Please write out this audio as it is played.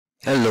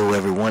Hello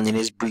everyone, in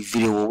this brief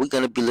video what we're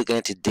going to be looking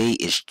at today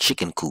is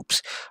chicken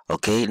coops.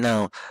 Okay,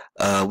 now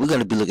we're going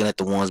to be looking at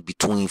the ones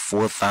between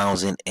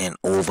 4,000 and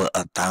over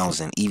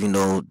 1,000. Even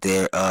though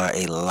there are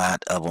a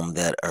lot of them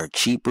that are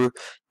cheaper,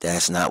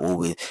 that's not what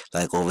we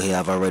like. Over here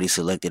I've already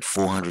selected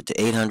 400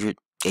 to 800,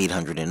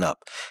 800 and up.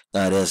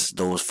 Now that's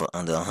those for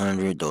under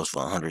 100, those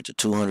for 100 to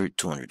 200,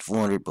 200 to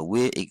 400, but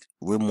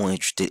we're more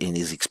interested in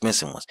these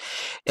expensive ones.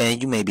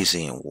 And you may be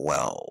saying,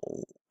 well,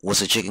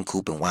 what's a chicken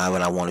coop and why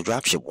would I want to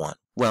drop ship one?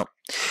 Well,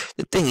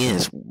 the thing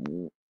is,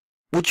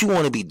 what you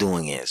want to be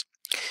doing is,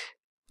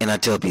 and I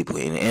tell people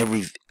in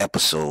every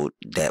episode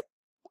that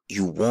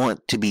you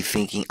want to be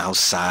thinking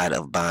outside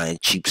of buying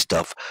cheap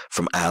stuff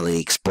from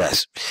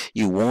AliExpress.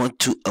 You want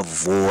to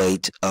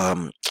avoid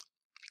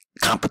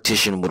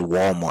competition with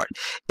Walmart.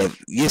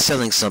 If you're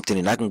selling something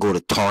and I can go to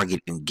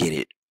Target and get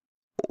it,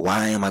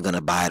 why am I going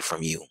to buy it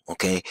from you?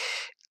 Okay.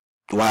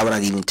 Why would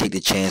I even take the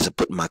chance of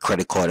putting my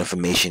credit card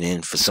information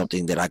in for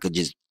something that I could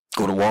just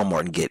go to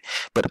Walmart and get?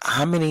 But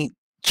how many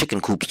chicken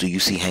coops do you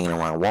see hanging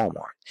around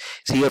Walmart?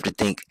 So you have to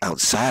think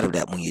outside of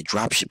that when you're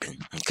drop shipping.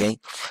 Okay.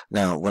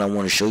 Now, what I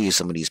want to show you is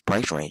some of these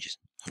price ranges.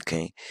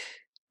 Okay.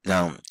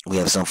 Now we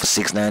have some for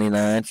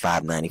 $6.99,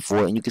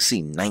 $5.94, and you can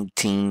see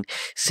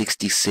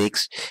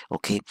 $19.66.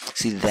 Okay,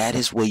 see that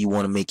is where you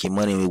want to make your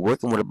money. We're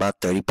working with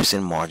about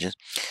 30% margins,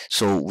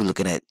 so we're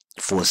looking at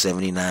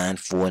 $4.79,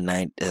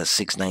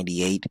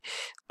 $6.98,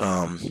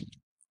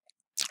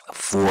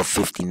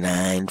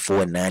 4.59,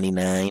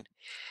 $4.99.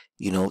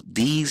 You know,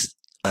 these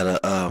are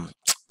the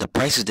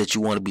prices that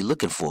you want to be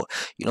looking for.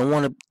 You don't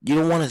want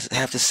to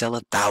have to sell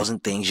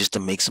 1,000 things just to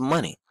make some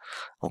money.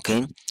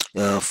 Okay,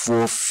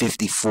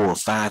 454,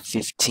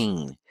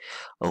 515.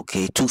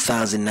 Okay,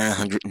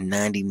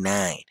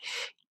 2,999.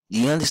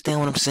 You understand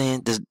what I'm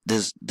saying? Does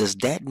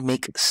that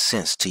make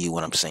sense to you?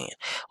 What I'm saying?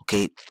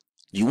 Okay,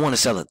 you want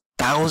to sell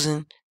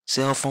 1,000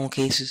 cell phone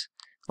cases?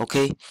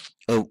 Okay,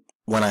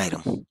 one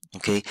item.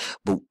 Okay,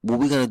 but what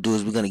we're gonna do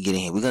is we're gonna get in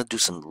here. We're gonna do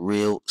some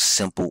real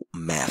simple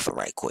math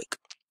right quick.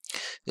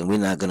 And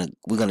we're gonna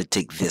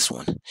take this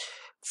one,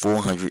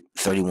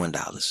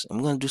 $431.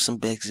 I'm gonna do some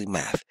basic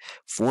math.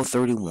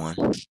 431,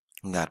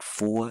 we got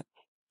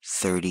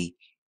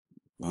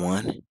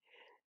 431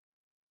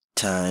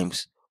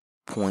 times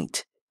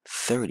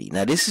 0.30.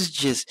 Now this is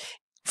just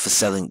for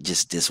selling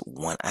just this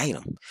one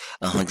item.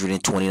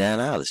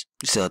 $129.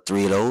 You sell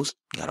 3 of those,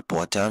 you got a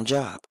part-time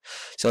job.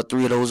 Sell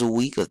 3 of those a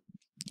week,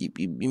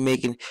 you're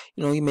making,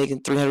 you're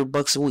making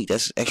 $300 a week.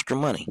 That's extra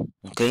money.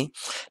 Okay.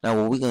 Now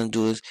what we're gonna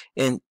do is,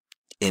 and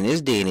in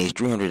this day and age,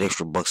 300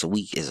 extra bucks a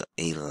week is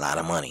a lot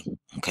of money.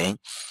 Okay.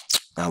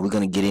 Now we're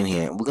gonna get in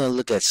here and we're gonna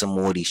look at some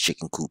more of these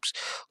chicken coops.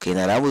 Okay,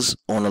 now that was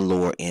on the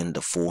lower end, the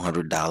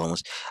 $400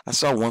 ones. I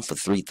saw one for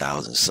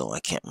 3,000, so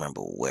I can't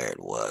remember where it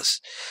was.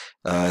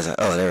 I was like,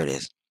 oh, there it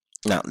is.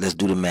 Now let's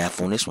do the math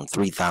on this one,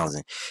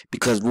 3,000.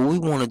 Because what we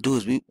want to do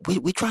is we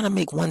try to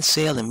make one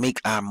sale and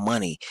make our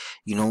money.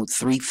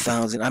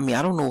 3,000. I mean,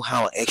 I don't know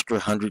how extra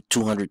 100,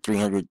 200,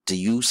 300 to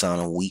you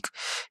sound a week.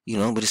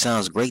 But it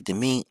sounds great to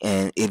me.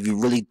 And if you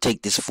really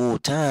take this full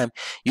time,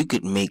 you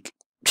could make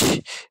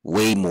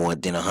way more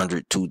than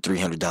 $100, $200,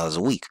 $300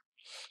 a week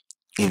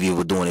if you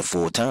were doing it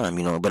full time.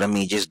 But I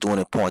mean, just doing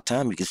it part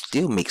time, you can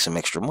still make some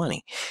extra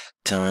money.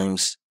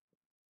 Times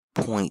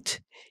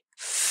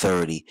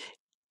 0.30.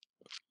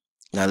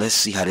 Now let's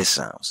see how this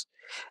sounds.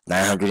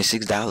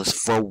 $906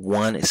 for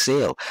one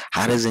sale.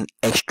 How does an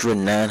extra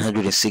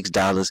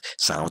 $906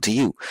 sound to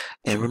you?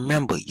 And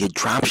remember, you're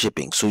drop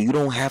shipping, so you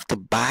don't have to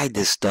buy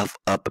this stuff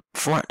up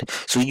front.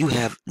 So you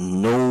have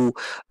no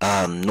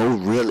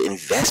real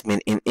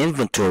investment in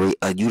inventory.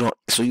 You don't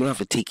have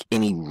to take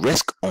any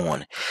risk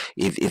on,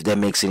 if that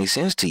makes any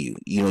sense to you.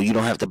 You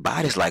don't have to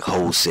buy this like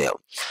wholesale.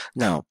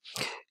 Now,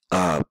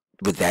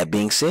 with that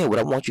being said, what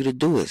I want you to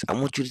do is I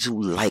want you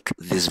to like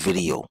this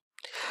video.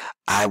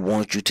 I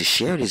want you to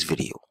share this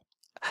video.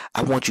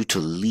 I want you to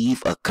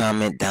leave a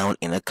comment down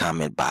in the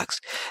comment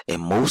box.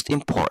 And most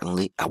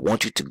importantly, I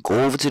want you to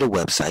go over to the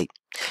website,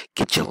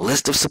 get your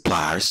list of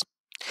suppliers,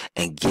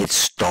 and get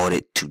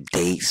started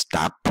today.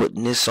 Stop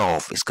putting this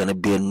off. It's going to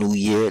be a new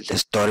year.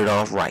 Let's start it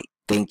off right.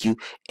 Thank you.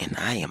 And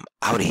I am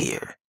out of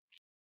here.